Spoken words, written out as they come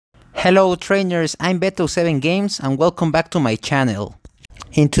Hello trainers, I'm Beto7Games and welcome back to my channel.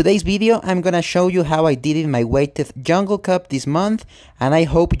 In today's video, I'm gonna show you how I did in my weighted Jungle Cup this month, and I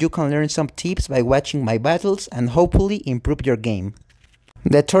hope you can learn some tips by watching my battles and hopefully improve your game.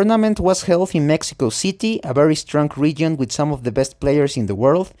 The tournament was held in Mexico City, a very strong region with some of the best players in the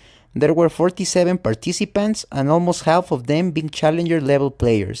world. There were 47 participants and almost half of them being challenger level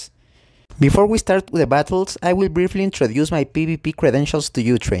players. Before we start the battles, I will briefly introduce my PvP credentials to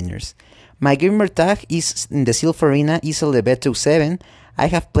you trainers. My gamer tag is in the Silph Arena Beto7. I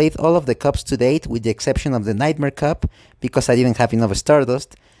have played all of the cups to date with the exception of the Nightmare Cup because I didn't have enough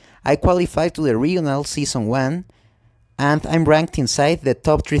Stardust. I qualified to the Regional Season 1 and I'm ranked inside the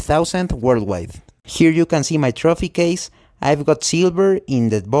top 3000 worldwide. Here you can see my trophy case. I've got silver in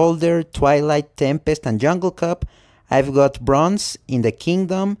the Boulder, Twilight, Tempest and Jungle Cup. I've got bronze in the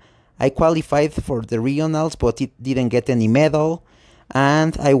Kingdom. I qualified for the regionals but it didn't get any medal,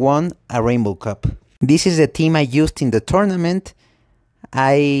 and I won a Rainbow Cup. This is the team I used in the tournament.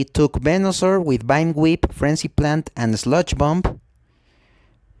 I took Venusaur with Vine Whip, Frenzy Plant and Sludge Bomb.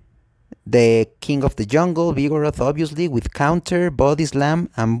 The King of the Jungle, Vigoroth obviously, with Counter, Body Slam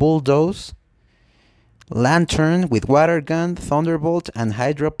and Bulldoze. Lantern with Water Gun, Thunderbolt and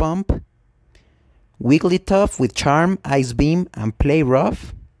Hydro Pump. Wigglytuff with Charm, Ice Beam and Play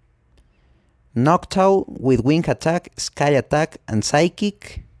Rough. Noctowl with Wing Attack, Sky Attack and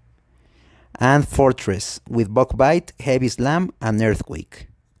Psychic. And Fortress with Bug Bite, Heavy Slam and Earthquake.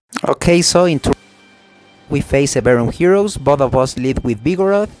 Okay, so we face Eberron Heroes, both of us lead with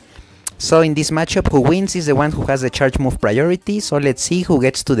Vigoroth. So in this matchup, who wins is the one who has the charge move priority, so let's see who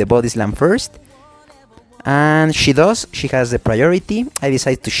gets to the Body Slam first. And she does, she has the priority. I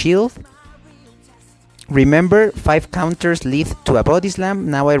decide to shield. Remember, 5 counters lead to a Body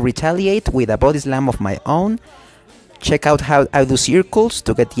Slam. Now I retaliate with a Body Slam of my own. Check out how I do circles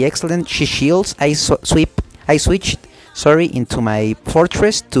to get the excellent. She shields. I switched into my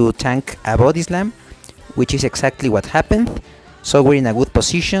Fortress to tank a Body Slam, which is exactly what happened. So we're in a good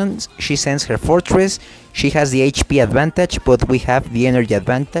position. She sends her Fortress. She has the HP advantage, but we have the energy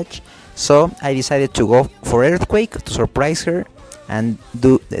advantage. So I decided to go for Earthquake to surprise her and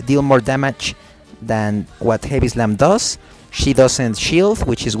deal more damage than what Heavy Slam does. She doesn't shield,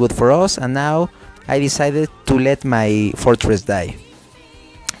 which is good for us, and now I decided to let my Fortress die.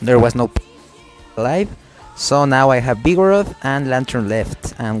 There was no alive, so now I have Vigoroth and Lantern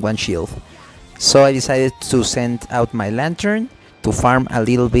left and 1 shield. So I decided to send out my Lantern to farm a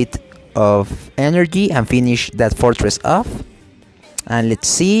little bit of energy and finish that Fortress off. And let's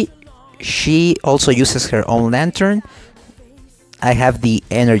see, she also uses her own Lantern. I have the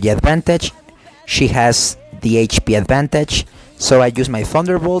energy advantage. She has the HP advantage, so I use my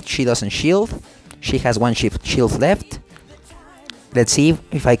Thunderbolt. She doesn't shield. She has 1 shield left. Let's see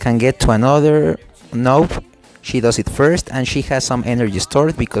if I can get to another. Nope, she does it first, and she has some energy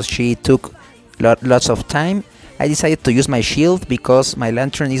stored because she took lots of time. I decided to use my shield because my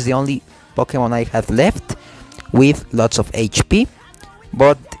Lantern is the only Pokemon I have left with lots of HP.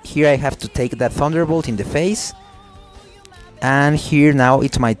 But here I have to take that Thunderbolt in the face. And here now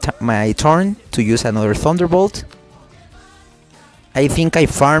it's my turn to use another Thunderbolt. I think I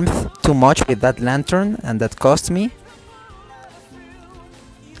farmed too much with that Lantern and that cost me.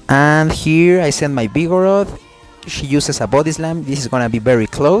 And here I send my Vigoroth. She uses a Body Slam. This is gonna be very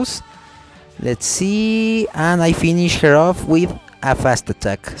close. Let's see. And I finish her off with a fast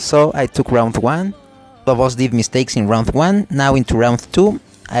attack. So I took round 1. Both of us did mistakes in round 1. Now into round 2.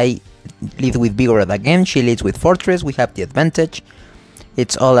 I lead with Vigoroth again. She leads with Fortress. We have the advantage.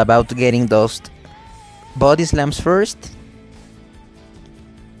 It's all about getting those Body Slams first.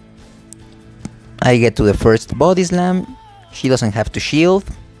 I get to the first Body Slam. She doesn't have to shield.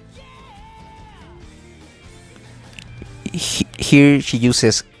 Here she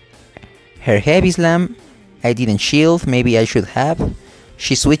uses her Heavy Slam. I didn't shield. Maybe I should have.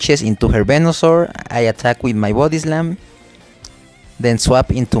 She switches into her Venusaur. I attack with my Body Slam. Then swap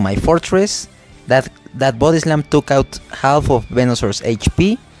into my Fortress. That Body Slam took out half of Venusaur's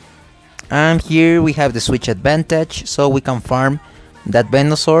HP. And here we have the switch advantage, so we can farm that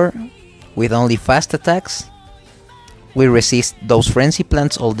Venusaur with only fast attacks. We resist those Frenzy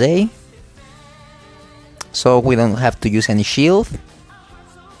Plants all day, so we don't have to use any shield.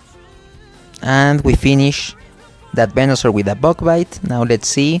 And we finish that Venusaur with a Bug Bite. Now let's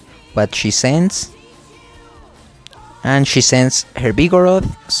see what she sends. And she sends her Vigoroth,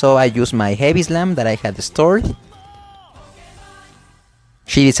 so I use my Heavy Slam that I had stored.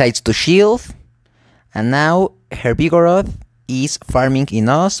 She decides to shield, and now her Vigoroth is farming in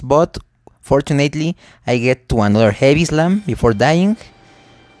us, but fortunately I get to another Heavy Slam before dying.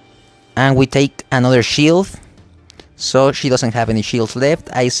 And we take another shield. So she doesn't have any shields left.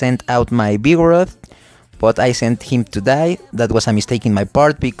 I sent out my Vigoroth, but I sent him to die. That was a mistake in my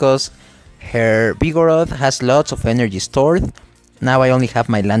part because her Vigoroth has lots of energy stored. Now I only have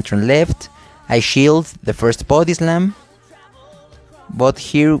my Lantern left. I shield the first Body Slam. But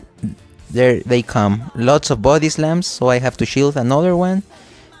here, there they come. Lots of Body Slams, so I have to shield another one.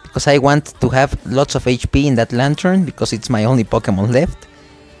 Because I want to have lots of HP in that Lantern, because it's my only Pokemon left.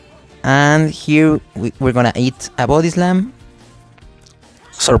 And here we're gonna eat a Body Slam.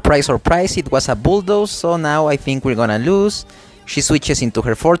 Surprise, surprise, it was a Bulldoze, so now I think we're gonna lose. She switches into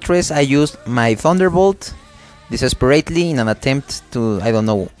her Fortress. I used my Thunderbolt desperately in an attempt to, I don't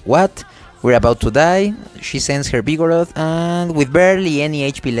know what. We're about to die. She sends her Vigoroth, and with barely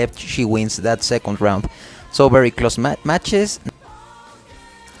any HP left, she wins that second round. So very close matches.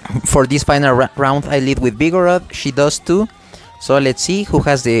 For this final round, I lead with Vigoroth. She does too. So let's see who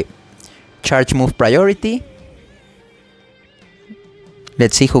has the charge move priority.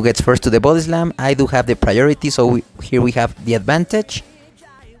 Let's see who gets first to the Body Slam. I do have the priority, so here we have the advantage.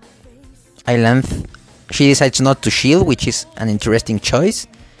 I land. She decides not to shield, which is an interesting choice.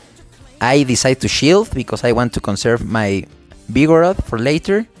 I decide to shield because I want to conserve my Vigoroth for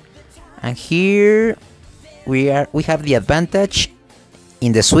later. And here we have the advantage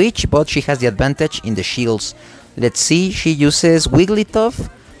in the switch, but she has the advantage in the shields. Let's see, she uses Wigglytuff,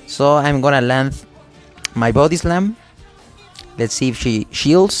 so I'm gonna land my Body Slam. Let's see if she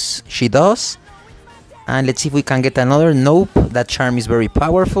shields. She does. And let's see if we can get another. Nope, that charm is very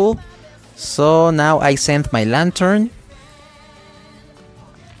powerful. So now I send my Lantern.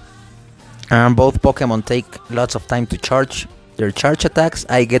 And both Pokemon take lots of time to charge their charge attacks.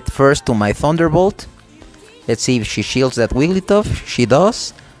 I get first to my Thunderbolt. Let's see if she shields that Wigglytuff. She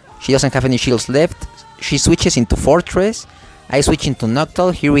does. She doesn't have any shields left. She switches into Fortress. I switch into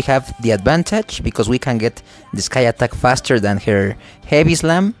Noctowl. Here we have the advantage because we can get the Sky Attack faster than her Heavy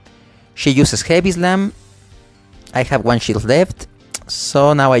Slam. She uses Heavy Slam. I have one shield left.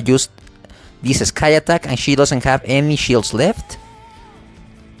 So now I use this Sky Attack and she doesn't have any shields left.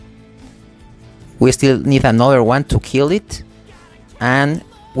 We still need another one to kill it. And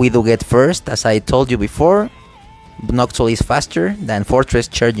we do get first, as I told you before. Noctowl is faster than Fortress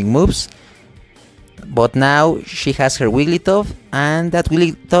charging moves. But now she has her Wigglytuff, and that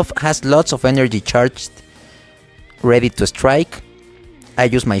Wigglytuff has lots of energy charged, ready to strike. I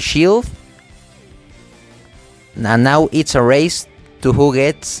use my shield. And now it's a race to who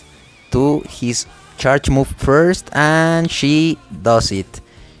gets to his charge move first, and she does it.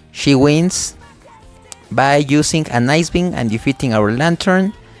 She wins by using an Ice Beam and defeating our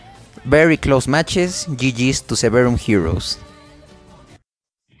Lantern. Very close matches. GG's to Severum Heroes.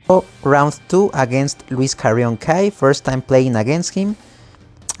 So, round 2 against Luis Carrion Kai. First time playing against him.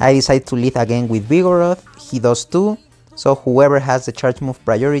 I decide to lead again with Vigoroth. He does too. So whoever has the charge move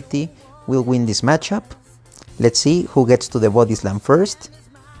priority will win this matchup. Let's see who gets to the Body Slam first.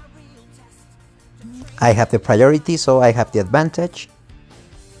 I have the priority, so I have the advantage.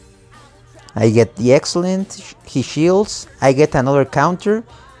 I get the excellent. He shields. I get another counter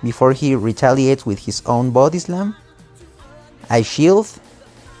before he retaliates with his own Body Slam. I shield.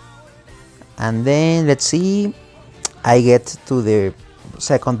 And then let's see. I get to the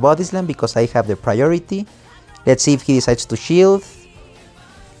second Body Slam because I have the priority. Let's see if he decides to shield.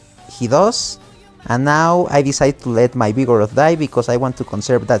 He does. And now I decide to let my Vigoroth die because I want to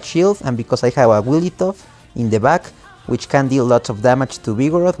conserve that shield and because I have a Wigglytuff in the back, which can deal lots of damage to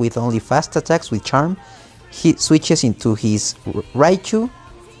Vigoroth with only fast attacks with Charm. He switches into his Raichu,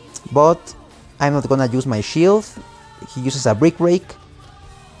 but I'm not gonna use my shield. He uses a Brick Break.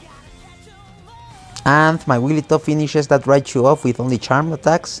 And my Wigglytuff finishes that Raichu off with only Charm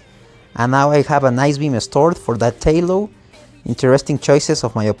attacks. And now I have an Ice Beam stored for that Taillow. Interesting choices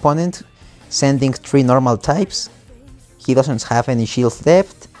of my opponent, sending 3 normal types. He doesn't have any shields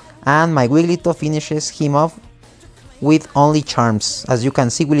left. And my Wigglytuff finishes him off with only Charms. As you can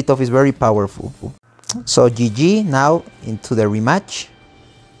see, Wigglytuff is very powerful. So GG, now into the rematch.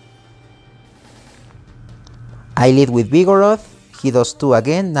 I lead with Vigoroth. He does too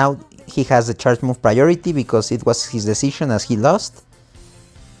again. Now he has the charge move priority because it was his decision as he lost.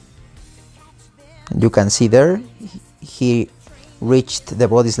 You can see there, he reached the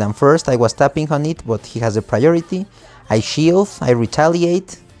Body Slam first. I was tapping on it, but he has the priority. I shield, I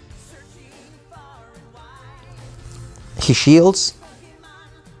retaliate. He shields.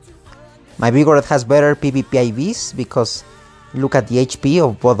 My Vigoroth has better PvP IVs because look at the HP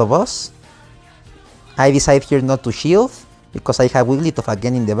of both of us. I decide here not to shield because I have Wigglytuff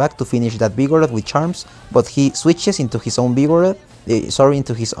again in the back to finish that Vigoroth with Charms, but he switches into his own Vigoroth,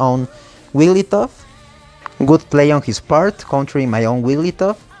 into his own Wigglytuff. Good play on his part, countering my own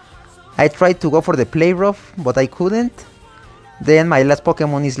Wigglytuff. I tried to go for the Play Rough, but I couldn't. Then my last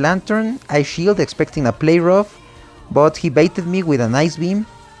Pokemon is Lantern. I shield expecting a Play Rough, but he baited me with an Ice Beam,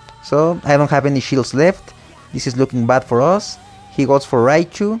 so I don't have any shields left. This is looking bad for us. He goes for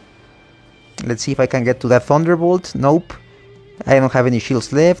Raichu. Let's see if I can get to that Thunderbolt. Nope. I don't have any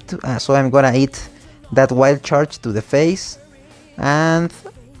shields left, so I'm gonna eat that Wild Charge to the face. And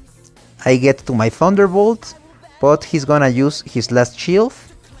I get to my Thunderbolt, but he's gonna use his last shield.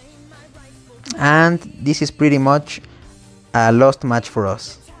 And this is pretty much a lost match for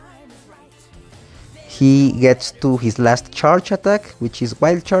us. He gets to his last charge attack, which is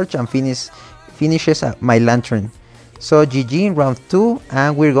Wild Charge, and finishes my Lantern. So GG in round 2,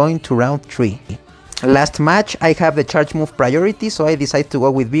 and we're going to round 3. Last match, I have the charge move priority, so I decide to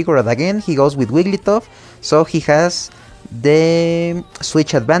go with Vigoroth again. He goes with Wigglytuff, so he has the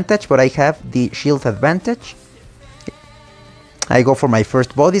switch advantage, but I have the shield advantage. I go for my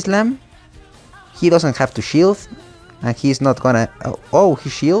first Body Slam. He doesn't have to shield, and he's not gonna... Oh, he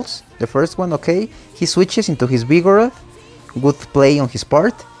shields the first one, okay. He switches into his Vigoroth. Good play on his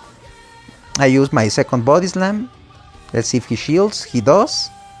part. I use my second Body Slam. Let's see if he shields. He does.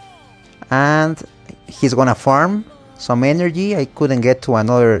 And he's gonna farm some energy. I couldn't get to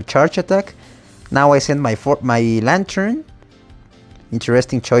another charge attack. Now I send my Lantern.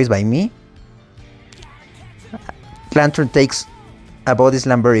 Interesting choice by me. Lantern takes a Body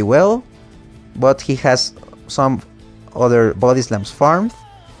Slam very well, but he has some other Body Slams farmed.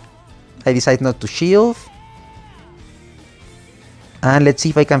 I decide not to shield. And let's see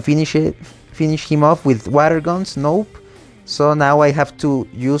if I can finish him off with Water Guns. Nope. So now I have to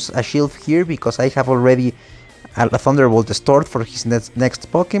use a shield here because I have already a Thunderbolt stored for his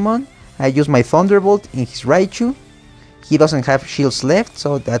next Pokemon. I use my Thunderbolt in his Raichu. He doesn't have shields left,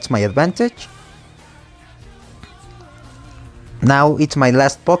 so that's my advantage. Now it's my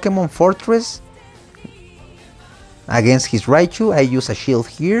last Pokemon, Fortress. Against his Raichu, I use a shield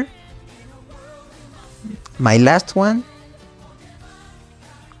here. My last one.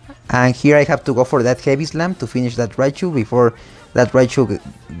 And here I have to go for that Heavy Slam to finish that Raichu before that Raichu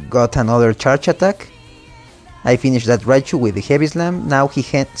got another charge attack. I finished that Raichu with the Heavy Slam. Now he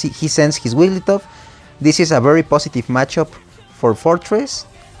sends his Wigglytuff. This is a very positive matchup for Fortress.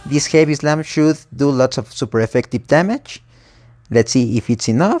 This Heavy Slam should do lots of super effective damage. Let's see if it's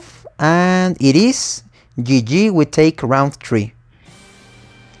enough. And it is. GG, we take round 3.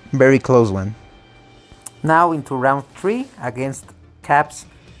 Very close one. Now into round 3 against Caps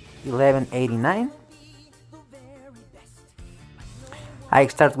 1189. I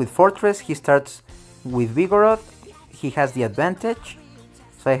start with Fortress, he starts with Vigoroth. He has the advantage,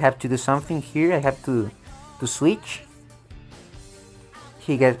 so I have to do something here. I have to switch.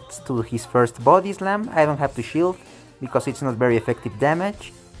 He gets to his first Body Slam. I don't have to shield because it's not very effective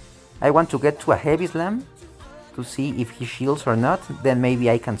damage. I want to get to a Heavy Slam to see if he shields or not, then maybe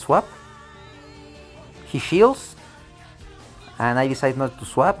I can swap. He shields, and I decide not to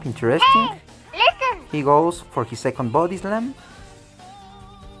swap. Interesting. Hey, listen. He goes for his second Body Slam,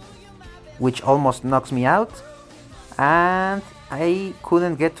 which almost knocks me out, and I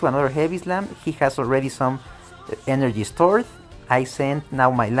couldn't get to another Heavy Slam. He has already some energy stored. I send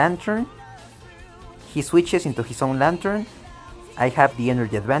now my Lantern. He switches into his own Lantern. I have the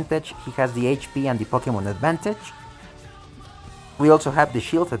energy advantage. He has the HP and the Pokemon advantage. We also have the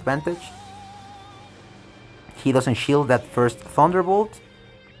shield advantage. He doesn't shield that first Thunderbolt.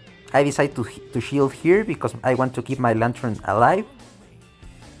 I decide to shield here because I want to keep my Lantern alive.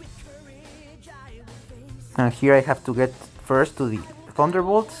 And here I have to get first to the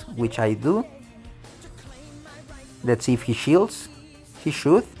Thunderbolt, which I do. Let's see if he shields. He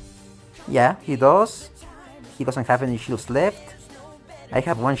should. Yeah, he does. He doesn't have any shields left. I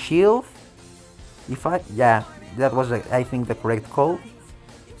have one shield. Yeah, that was I think the correct call.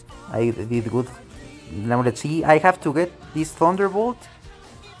 I did good. Now let's see. I have to get this Thunderbolt,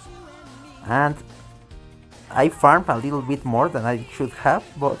 and I farmed a little bit more than I should have,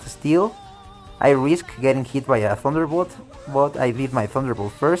 but still I risk getting hit by a Thunderbolt. But I did my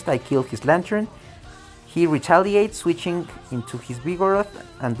Thunderbolt first. I killed his Lantern. He retaliates, switching into his Vigoroth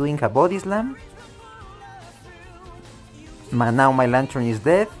and doing a Body Slam. Now my Lantern is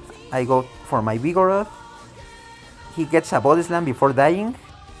dead. I go for my Vigoroth. He gets a Body Slam before dying.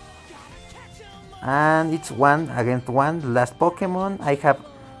 And it's 1 against 1, the last Pokemon. I have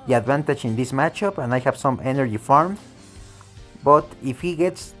the advantage in this matchup and I have some energy farmed. But if he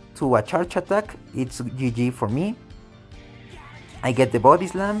gets to a charge attack, it's GG for me. I get the body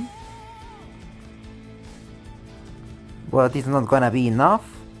slam, but it's not gonna be enough.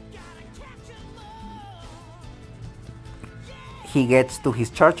 He gets to his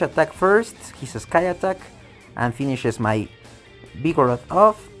charge attack first, his sky attack, and finishes my Vigoroth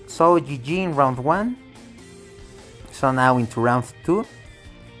off. So GG in round 1. So now into round 2.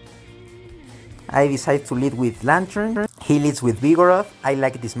 I decide to lead with Lantern. He leads with Vigoroth. I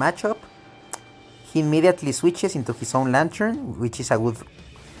like this matchup. He immediately switches into his own Lantern, which is a good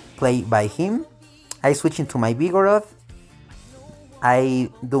play by him. I switch into my Vigoroth. I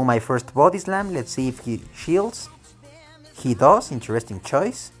do my first body slam. Let's see if he shields. He does. Interesting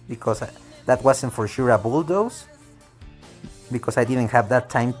choice, because that wasn't for sure a bulldoze, because I didn't have that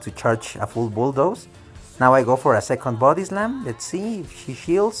time to charge a full bulldoze. Now I go for a second body slam. Let's see if he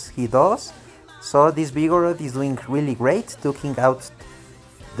shields. He does. So this Vigoroth is doing really great, taking out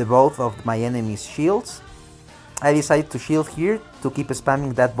the both of my enemy's shields. I decide to shield here to keep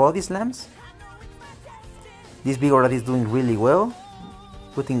spamming that body slams. This Vigoroth is doing really well,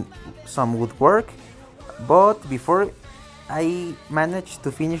 putting some good work, but before I manage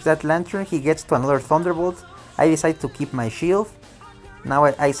to finish that Lantern, he gets to another Thunderbolt. I decide to keep my shield. Now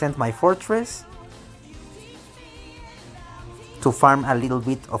I send my Fortress to farm a little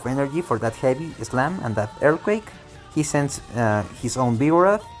bit of energy for that heavy slam and that earthquake. He sends his own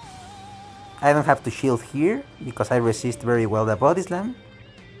Vigoroth. I don't have to shield here because I resist very well the body slam.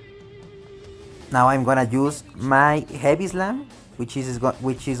 Now I'm gonna use my heavy slam, which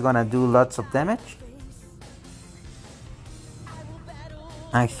is gonna do lots of damage.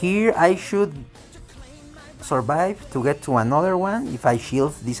 And here I should survive to get to another one if I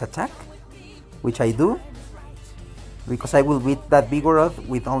shield this attack, which I do, because I will beat that Vigoroth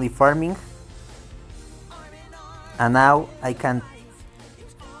with only farming. And now I can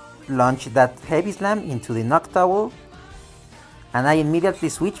launch that heavy slam into the Noctowl, and I immediately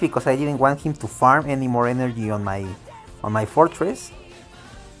switch because I didn't want him to farm any more energy on my Fortress.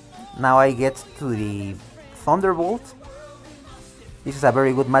 Now I get to the Thunderbolt. This is a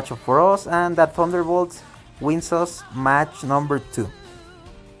very good matchup for us, and that Thunderbolt wins us match number 2.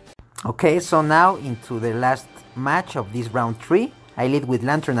 Okay, so now into the last match of this round 3. I lead with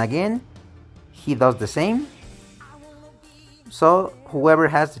Lantern again. He does the same. So whoever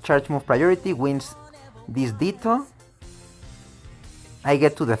has the charge move priority wins this Ditto. I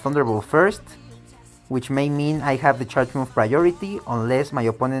get to the Thunderbolt first, which may mean I have the charge move priority unless my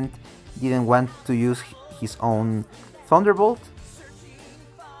opponent didn't want to use his own Thunderbolt.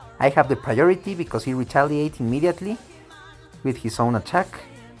 I have the priority because he retaliates immediately with his own attack.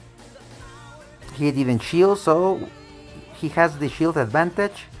 He didn't shield, so he has the shield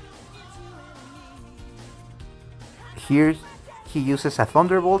advantage. Here he uses a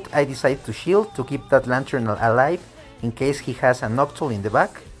Thunderbolt. I decide to shield to keep that Lantern alive in case he has a Noctowl in the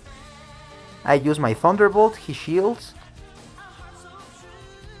back. I use my Thunderbolt, he shields.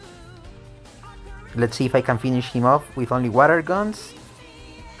 Let's see if I can finish him off with only water guns.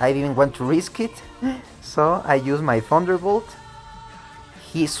 I didn't want to risk it, so I use my Thunderbolt.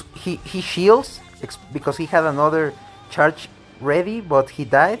 He shields because he had another charge ready, but he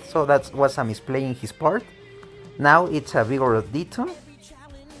died, so that was a misplay in his part. Now it's a Vigoroth Ditto.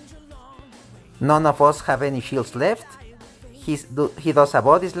 None of us have any shields left. He does a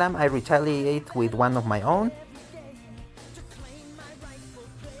body slam. I retaliate with one of my own.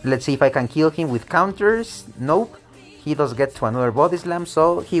 Let's see if I can kill him with counters. Nope. He does get to another body slam,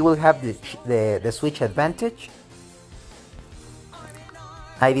 so he will have the switch advantage.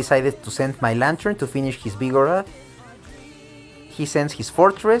 I decided to send my Lantern to finish his Vigoroth. He sends his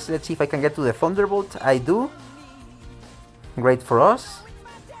Fortress. Let's see if I can get to the Thunderbolt. I do. Great for us.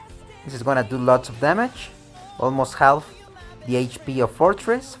 This is gonna do lots of damage. Almost half the HP of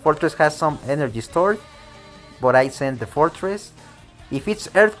Fortress. Fortress has some energy stored, but I send the Fortress. If it's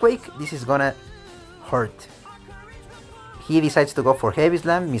Earthquake, this is gonna hurt. He decides to go for Heavy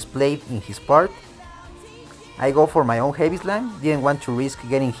Slam, misplayed in his part. I go for my own Heavy Slam, didn't want to risk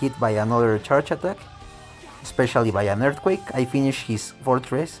getting hit by another charge attack, especially by an Earthquake. I finish his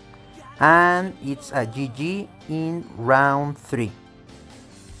Fortress, and it's a GG in round 3.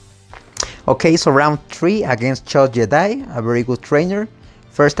 Okay, so round 3 against Child Jedi, a very good trainer.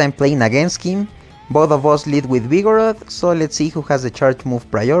 First time playing against him. Both of us lead with Vigoroth, so let's see who has the charge move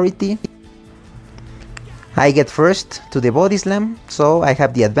priority. I get first to the body slam, so I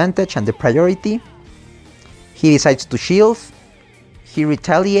have the advantage and the priority. He decides to shield. He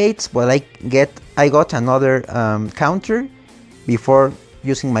retaliates, but I got another counter before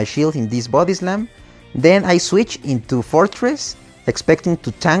using my shield in this body slam. Then I switch into Fortress, expecting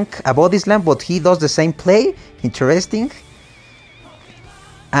to tank a body slam, but he does the same play. Interesting.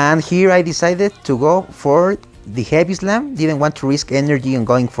 And here I decided to go for the Heavy Slam. Didn't want to risk energy on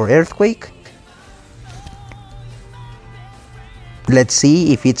going for Earthquake. Let's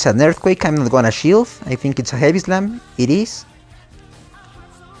see if it's an Earthquake. I'm not gonna shield. I think it's a Heavy Slam. It is.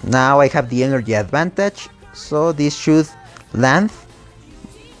 Now I have the energy advantage, so this should land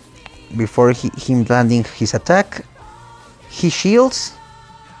before him landing his attack. He shields.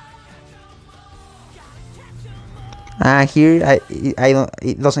 And here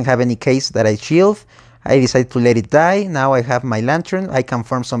it doesn't have any case that I shield. I decide to let it die. Now I have my Lantern. I can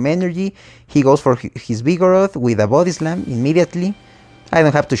farm some energy. He goes for his Vigoroth with a Body Slam immediately. I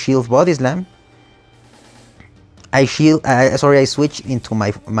don't have to shield Body Slam. I switch into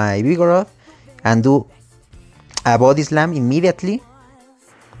my Vigoroth and do a Body Slam immediately.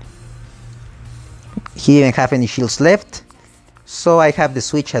 He didn't have any shields left, so I have the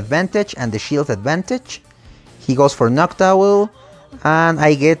switch advantage and the shield advantage. He goes for Noctowl, and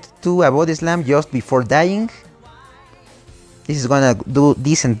I get to a Body Slam just before dying. This is gonna do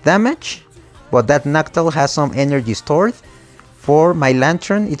decent damage, but that Noctowl has some energy stored. For my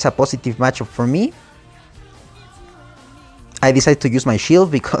Lantern, it's a positive matchup for me. I decided to use my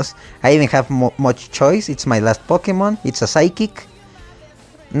shield because I didn't have much choice. It's my last Pokemon. It's a Psychic.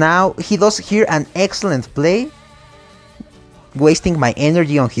 Now he does here an excellent play, wasting my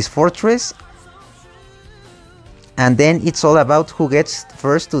energy on his Fortress. And then it's all about who gets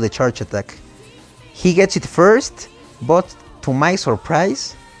first to the charge attack. He gets it first, but to my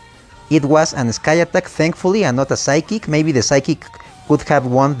surprise, it was an Sky attack, thankfully, and not a Psychic. Maybe the Psychic could have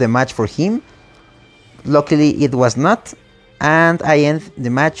won the match for him. Luckily, it was not. And I end the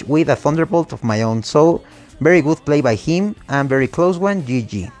match with a Thunderbolt of my own. So, very good play by him, and very close one,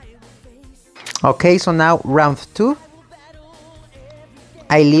 GG. Okay, so now round 2.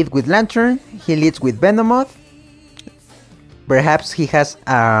 I lead with Lantern, he leads with Venomoth. Perhaps he has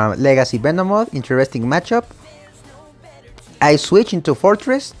a Legacy Venomoth, interesting matchup. I switch into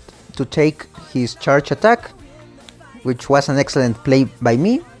Fortress to take his charge attack, which was an excellent play by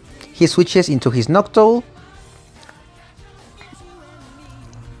me. He switches into his Noctowl,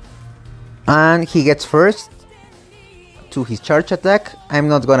 and he gets first to his charge attack. I'm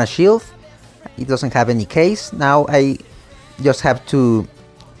not gonna shield, it doesn't have any case. Now I just have to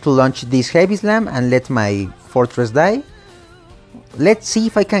launch this Heavy Slam and let my Fortress die. Let's see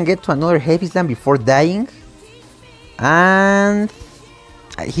if I can get to another Heavy Slam before dying. And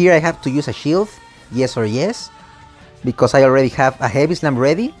here I have to use a shield, yes or yes, because I already have a Heavy Slam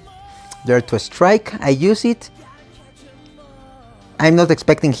ready. There to strike, I use it. I'm not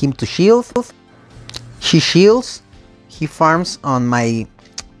expecting him to shield. He shields, he farms on my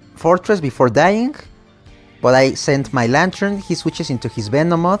Fortress before dying, but I sent my Lantern, he switches into his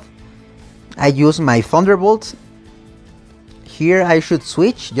Venomoth. I use my Thunderbolt. Here I should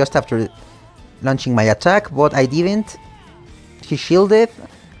switch just after launching my attack, but I didn't. He shielded.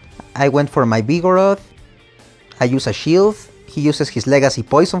 I went for my Vigoroth. I use a shield. He uses his Legacy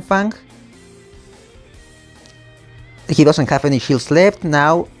Poison Fang. He doesn't have any shields left.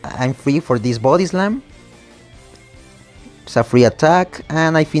 Now I'm free for this Body Slam. It's a free attack,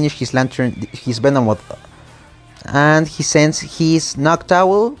 and I finish his Lantern, his Venomoth. And he sends his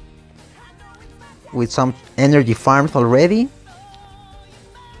Noctowl with some energy farmed already.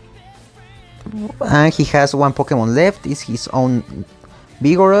 And he has one Pokemon left, it's his own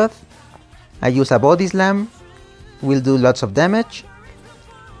Vigoroth. I use a Body Slam, will do lots of damage.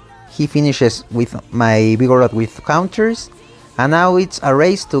 He finishes with my Vigoroth with counters. And now it's a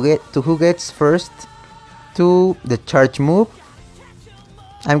race to who gets first to the charge move.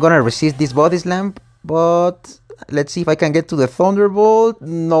 I'm gonna resist this Body Slam, but let's see if I can get to the Thunderbolt.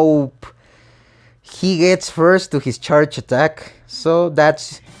 Nope. He gets first to his charge attack. So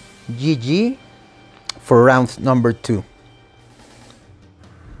that's GG for round number 2.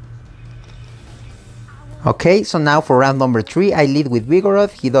 Okay, so now for round number 3, I lead with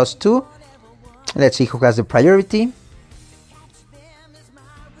Vigoroth, he does 2. Let's see who has the priority.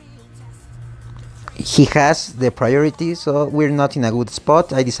 He has the priority, so we're not in a good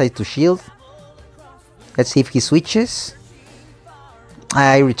spot. I decide to shield. Let's see if he switches.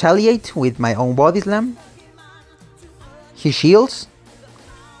 I retaliate with my own Body Slam. He shields.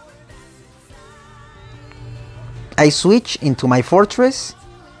 I switch into my Fortress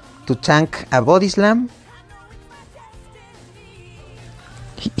to tank a Body Slam.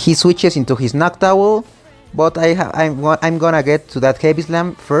 He switches into his Noctowl, but I'm gonna get to that Heavy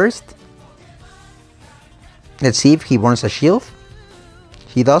Slam first. Let's see if he burns a shield.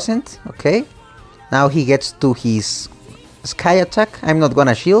 He doesn't, okay. Now he gets to his Sky attack. I'm not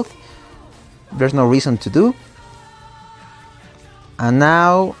gonna shield. There's no reason to do. And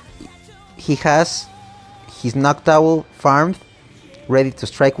now he has his Noctowl farmed, ready to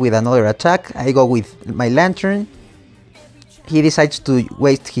strike with another attack. I go with my Lantern. He decides to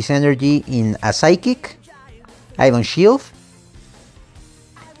waste his energy in a Psychic. I don't shield.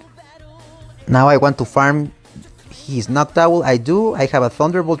 Now I want to farm his Noctowl. I do. I have a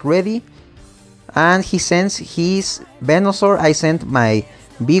Thunderbolt ready. And he sends his Venusaur. I sent my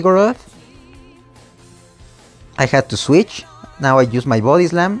Vigoroth. I had to switch. Now I use my Body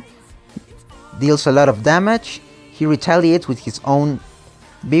Slam. Deals a lot of damage. He retaliates with his own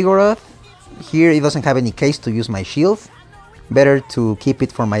Vigoroth. Here he doesn't have any case to use my shield. Better to keep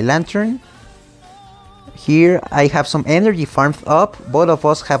it for my Lantern. Here I have some energy farmed up. Both of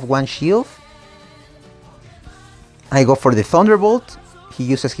us have one shield. I go for the Thunderbolt. He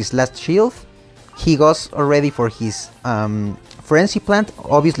uses his last shield. He goes already for his Frenzy Plant.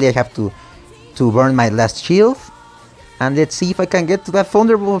 Obviously I have to burn my last shield. And let's see if I can get to that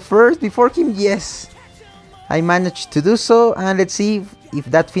Thunderbolt first before him. Yes, I managed to do so. And let's see if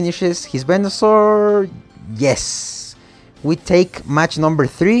that finishes his Venusaur. Yes, we take match number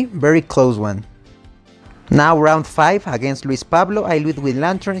 3. Very close one. Now round 5 against Luis Pablo. I lead with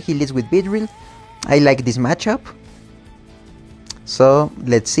Lantern. He leads with Beedrill. I like this matchup. So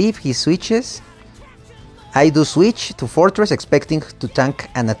let's see if he switches. I do switch to Fortress, expecting to tank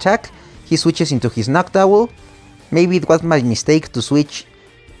an attack. He switches into his Noctowl. Maybe it was my mistake to switch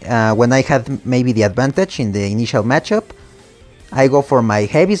when I had maybe the advantage in the initial matchup. I go for my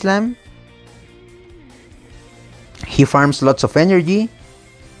Heavy Slam. He farms lots of energy.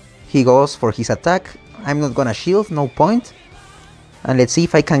 He goes for his attack. I'm not gonna shield, no point. And let's see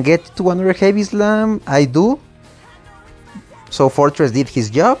if I can get to another Heavy Slam. I do. So Fortress did his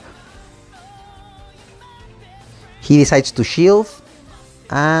job. He decides to shield.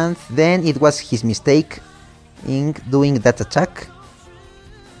 And then it was his mistake in doing that attack.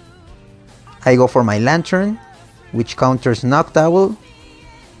 I go for my Lantern, which counters Noctowl.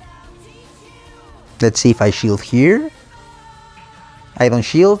 Let's see if I shield here. I don't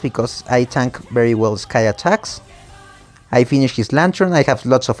shield because I tank very well Sky attacks. I finish his Lantern. I have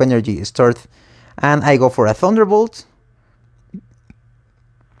lots of energy stored. And I go for a Thunderbolt.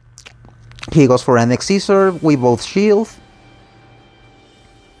 He goes for an Excisor. We both shield.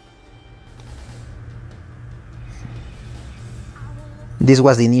 This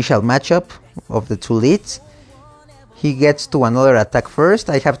was the initial matchup of the two leads. He gets to another attack first.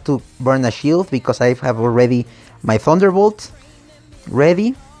 I have to burn a shield because I have already my Thunderbolt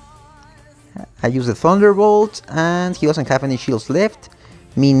ready. I use the Thunderbolt and he doesn't have any shields left.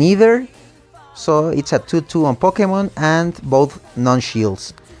 Me neither. So it's a 2-2 on Pokemon and both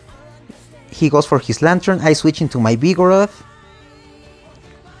non-shields. He goes for his Lantern. I switch into my Vigoroth.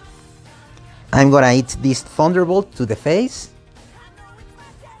 I'm gonna hit this Thunderbolt to the face.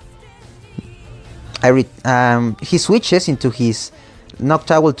 He switches into his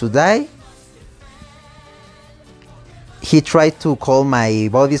Noctowl to die. He tried to call my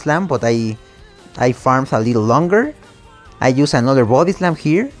Body Slam, but I farmed a little longer. I use another Body Slam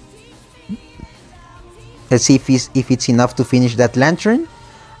here. Let's see if it's enough to finish that Lantern.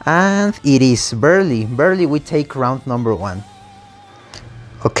 And it is. Barely we take round number 1.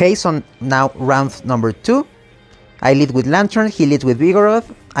 Okay, so now round number 2. I lead with Lantern, he leads with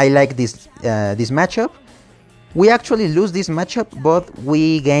Vigoroth. I like this matchup. We actually lose this matchup, but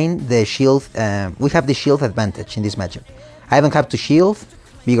we gain the shield. We have the shield advantage in this matchup. I don't have to shield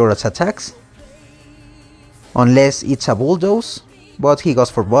Vigoroth's attacks. Unless it's a Bulldoze. But he goes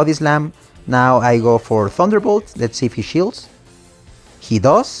for Body Slam. Now I go for Thunderbolt. Let's see if he shields. He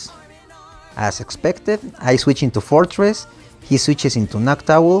does. As expected. I switch into Fortress. He switches into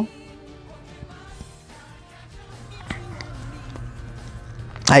Noctowl.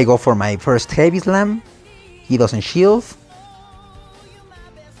 I go for my first Heavy Slam. He doesn't shield.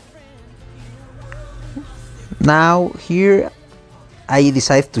 Now here I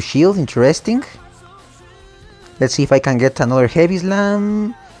decide to shield. Interesting. Let's see if I can get another Heavy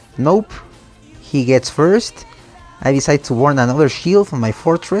Slam. Nope. He gets first. I decide to burn another shield on my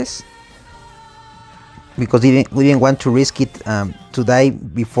Fortress. Because we didn't want to risk it to die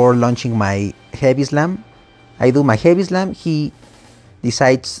before launching my Heavy Slam. I do my Heavy Slam. He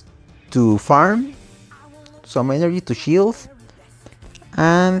decides to farm some energy to shield.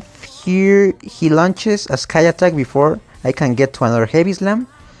 And here he launches a Sky attack before I can get to another Heavy Slam.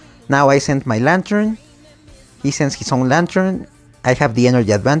 Now I send my Lantern. He sends his own Lantern. I have the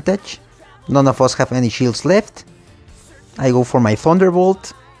energy advantage. None of us have any shields left. I go for my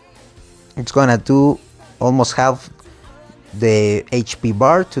Thunderbolt. It's gonna do almost half the HP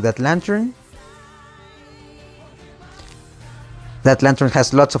bar to that Lantern. That Lantern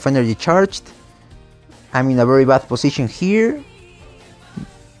has lots of energy charged. I'm in a very bad position here.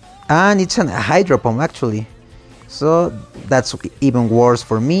 And it's a Hydro Pump actually. So that's even worse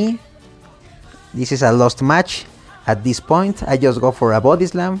for me. This is a lost match at this point. I just go for a Body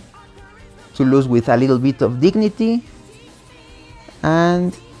Slam to lose with a little bit of dignity.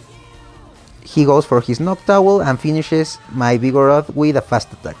 And he goes for his Noctowl and finishes my Vigoroth with a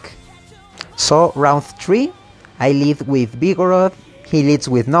fast attack. So round 3, I lead with Vigoroth, he leads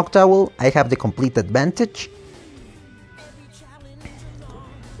with Noctowl, I have the complete advantage.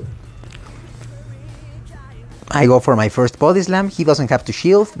 I go for my first Body Slam, he doesn't have to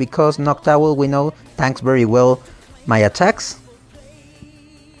shield because Noctowl, we know, tanks very well my attacks.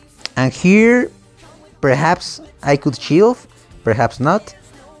 And here, perhaps I could shield, perhaps not.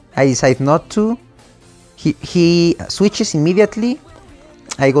 I decide not to. He switches immediately.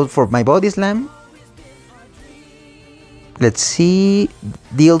 I go for my Body Slam. Let's see,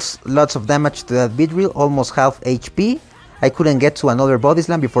 deals lots of damage to that Beedrill, almost half HP. I couldn't get to another Body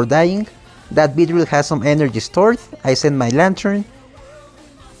Slam before dying. That Beedrill has some energy stored. I send my Lantern.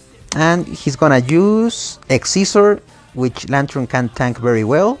 And he's gonna use Excisor, which Lantern can tank very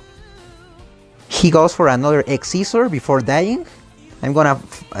well. He goes for another Excisor before dying. I'm gonna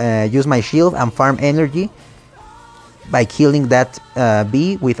use my shield and farm energy by killing that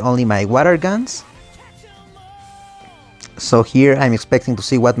bee with only my water guns. So here I'm expecting to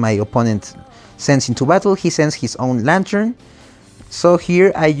see what my opponent sends into battle. He sends his own Lantern. So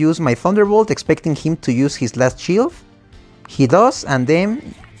here I use my Thunderbolt, expecting him to use his last shield. He does, and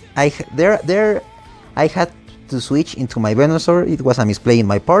then I had to switch into my Venusaur. It was a misplay in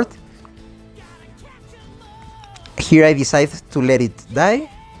my part. Here I decide to let it die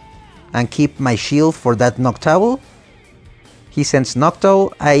and keep my shield for that Noctowl. He sends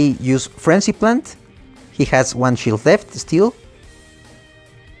Noctowl, I use Frenzy Plant. He has one shield left still.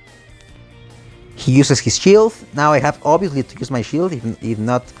 He uses his shield. Now I have obviously to use my shield, if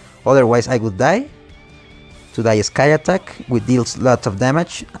not, otherwise I would die. To die Sky Attack, which deals lots of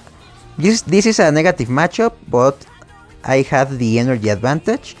damage. This is a negative matchup, but I had the energy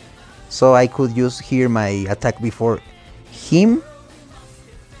advantage. So I could use here my attack before him.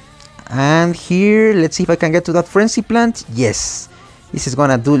 And here, let's see if I can get to that Frenzy Plant. Yes, this is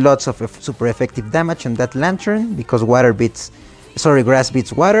gonna do lots of super effective damage on that Lantern, because grass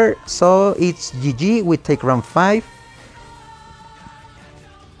beats water. So it's GG, we take round 5.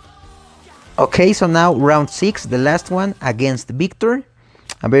 Okay, so now round 6, the last one, against Victor,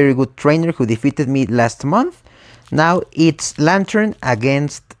 a very good trainer who defeated me last month. Now it's Lantern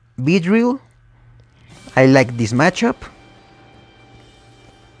against Beedrill. I like this matchup.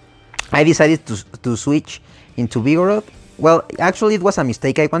 I decided to switch into Vigoroth. Well, actually it was a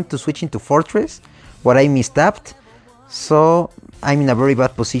mistake. I wanted to switch into Fortress, but I mistapped. So I'm in a very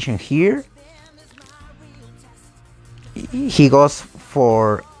bad position here. He goes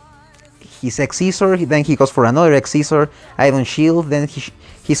for his Excisor, then he goes for another Excisor. I don't shield, then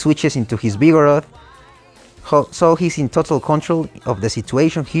he switches into his Vigoroth. So he's in total control of the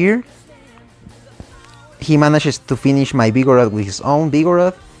situation here. He manages to finish my Vigoroth with his own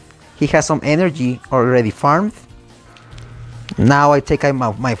Vigoroth. He has some energy already farmed. Now I take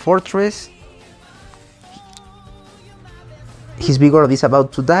out my Fortress. His Vigoroth is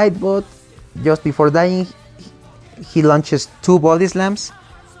about to die, but just before dying, he launches 2 Body Slams.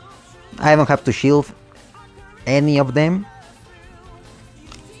 I don't have to shield any of them.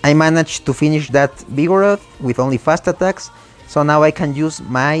 I managed to finish that Vigoroth with only fast attacks. So now I can use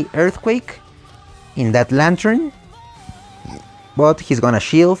my Earthquake in that Lantern. But he's gonna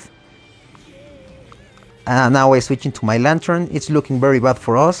shield. Now I switch into my Lantern. It's looking very bad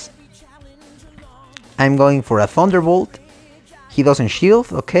for us. I'm going for a Thunderbolt. He doesn't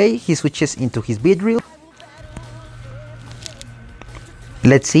shield. Okay, he switches into his Beedrill.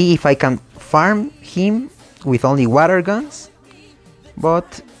 Let's see if I can farm him with only water guns.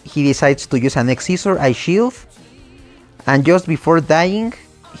 But he decides to use an Excisor. I shield. And just before dying,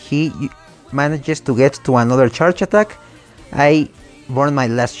 he manages to get to another charge attack. I burn my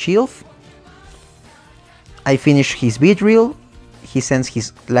last shield. I finish his Beedrill. He sends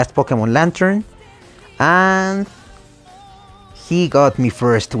his last Pokemon Lantern. And he got me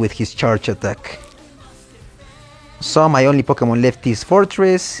first with his charge attack. So my only Pokemon left is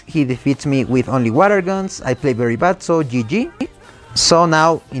Fortress. He defeats me with only water guns. I play very bad, so GG. So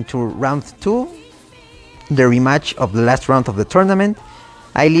now into round 2, the rematch of the last round of the tournament.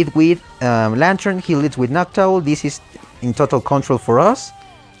 I lead with Lantern, he leads with Noctowl. This is in total control for us.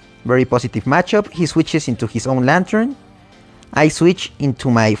 Very positive matchup. He switches into his own Lantern. I switch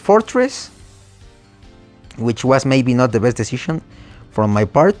into my Fortress. which was maybe not the best decision from my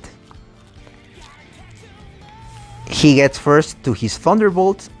part. He gets first to his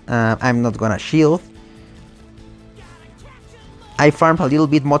Thunderbolt. I'm not gonna shield. I farmed a little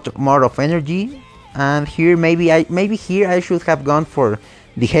bit more of energy, and here maybe here I should have gone for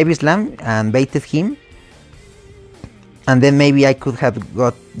the Heavy Slam and baited him, and then maybe I could have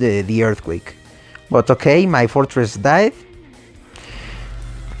got the Earthquake. But okay, my Fortress died.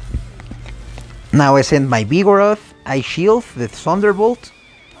 Now I send my Vigoroth, I shield the Thunderbolt,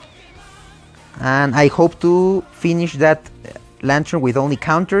 and I hope to finish that Lantern with only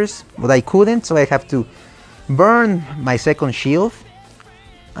counters, but I couldn't, so I have to burn my second shield.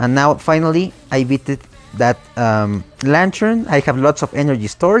 And now finally I beat that Lantern. I have lots of energy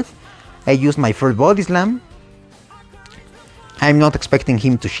stored. I use my first Body Slam. I'm not expecting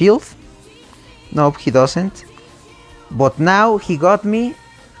him to shield. Nope, he doesn't. But now he got me.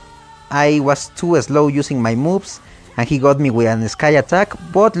 I was too slow using my moves, and he got me with an Sky Attack,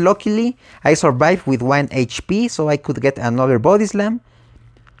 but luckily I survived with 1 HP, so I could get another Body Slam.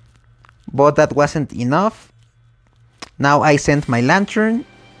 But that wasn't enough. Now I sent my Lantern,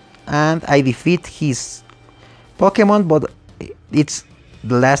 and I defeat his Pokemon, but it's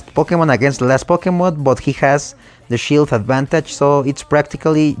the last Pokemon against the last Pokemon, but he has the shield advantage, so it's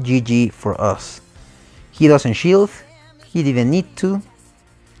practically GG for us. He doesn't shield, he didn't need to.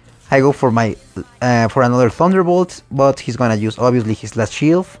 I go for my for another Thunderbolt, but he's gonna use obviously his last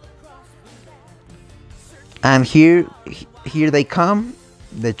shield. And here they come,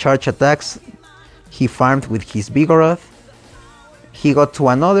 the charge attacks. He farmed with his Vigoroth. He got to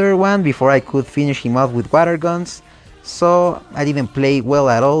another one before I could finish him off with Water Guns. So I didn't play well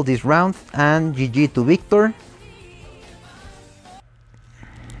at all this round, and GG to Victor.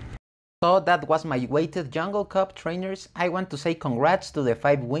 So that was my weighted Jungle Cup, trainers. I want to say congrats to the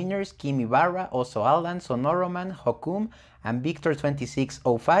 5 winners: Kim Ibarra, Oso Alan, Sonoroman, Hokum, and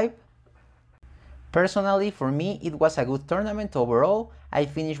Victor2605. Personally, for me, it was a good tournament overall. I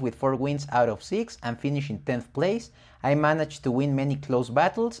finished with 4 wins out of 6 and finished in 10th place. I managed to win many close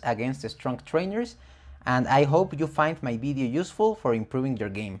battles against strong trainers, and I hope you find my video useful for improving your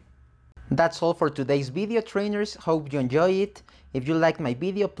game. That's all for today's video, trainers. Hope you enjoy it. If you liked my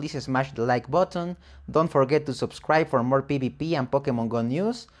video, please smash the like button. Don't forget to subscribe for more PvP and Pokemon Go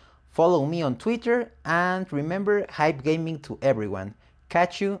news. Follow me on Twitter, and remember, hype gaming to everyone.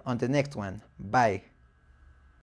 Catch you on the next one. Bye.